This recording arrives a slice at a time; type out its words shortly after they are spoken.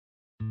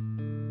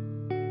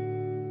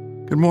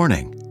Good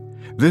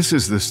morning. This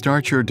is the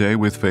Start Your Day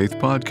with Faith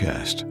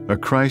podcast, a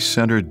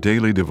Christ-centered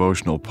daily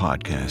devotional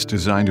podcast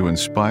designed to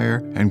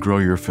inspire and grow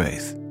your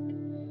faith.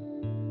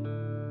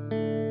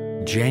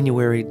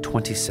 January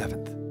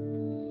 27th.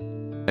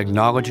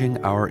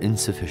 Acknowledging our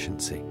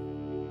insufficiency.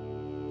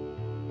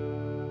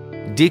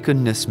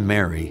 Deaconess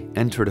Mary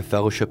entered a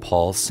fellowship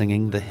hall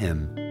singing the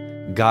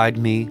hymn, "Guide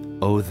me,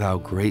 O thou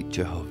great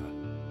Jehovah."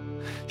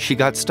 She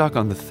got stuck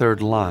on the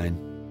third line,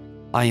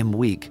 "I am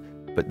weak,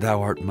 but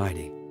thou art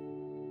mighty."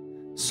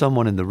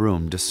 Someone in the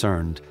room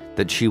discerned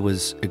that she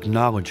was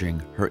acknowledging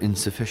her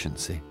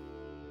insufficiency.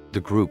 The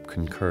group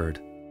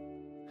concurred.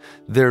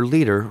 Their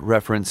leader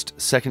referenced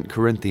 2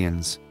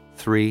 Corinthians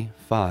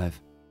 3:5.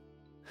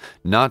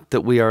 Not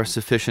that we are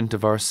sufficient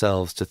of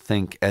ourselves to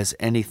think as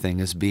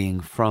anything as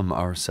being from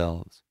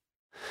ourselves,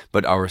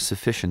 but our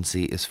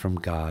sufficiency is from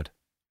God.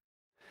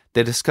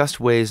 They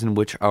discussed ways in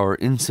which our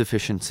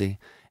insufficiency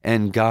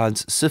and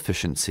God's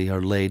sufficiency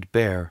are laid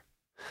bare.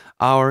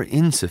 Our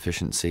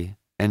insufficiency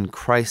and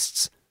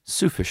Christ's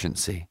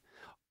sufficiency,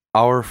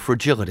 our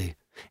fragility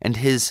and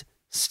His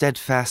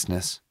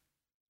steadfastness,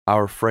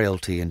 our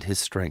frailty and His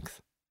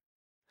strength.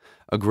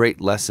 A great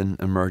lesson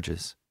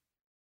emerges.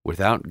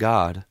 Without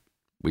God,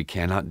 we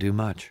cannot do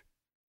much.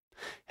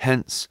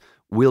 Hence,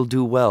 we'll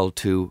do well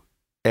to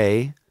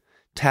A.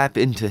 Tap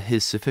into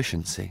His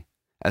sufficiency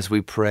as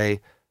we pray,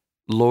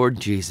 "Lord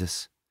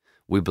Jesus,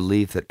 we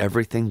believe that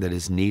everything that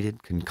is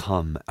needed can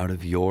come out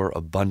of your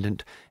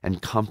abundant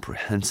and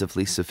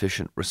comprehensively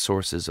sufficient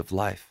resources of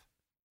life.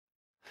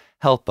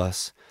 Help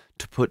us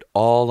to put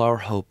all our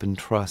hope and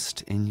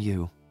trust in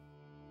you."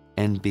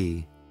 And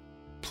B.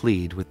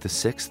 Plead with the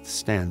 6th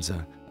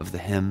stanza of the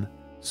hymn,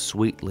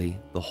 "Sweetly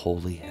the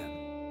Holy Hymn."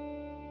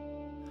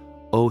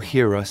 O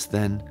hear us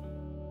then,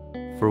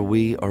 for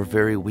we are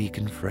very weak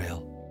and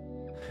frail.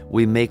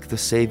 We make the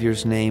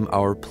Savior's name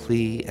our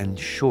plea and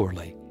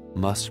surely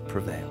must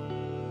prevail.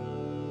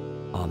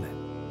 Amen.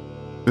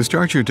 The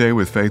Start Your Day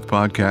with Faith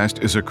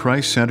podcast is a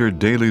Christ-centered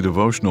daily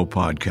devotional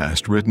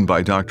podcast written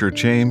by Dr.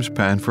 James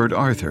Panford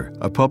Arthur,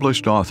 a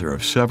published author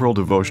of several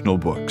devotional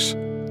books.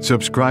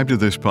 Subscribe to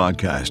this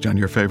podcast on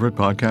your favorite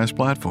podcast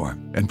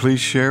platform, and please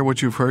share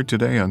what you've heard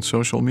today on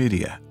social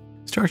media.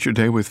 Start your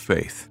day with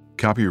faith.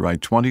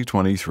 Copyright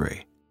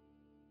 2023.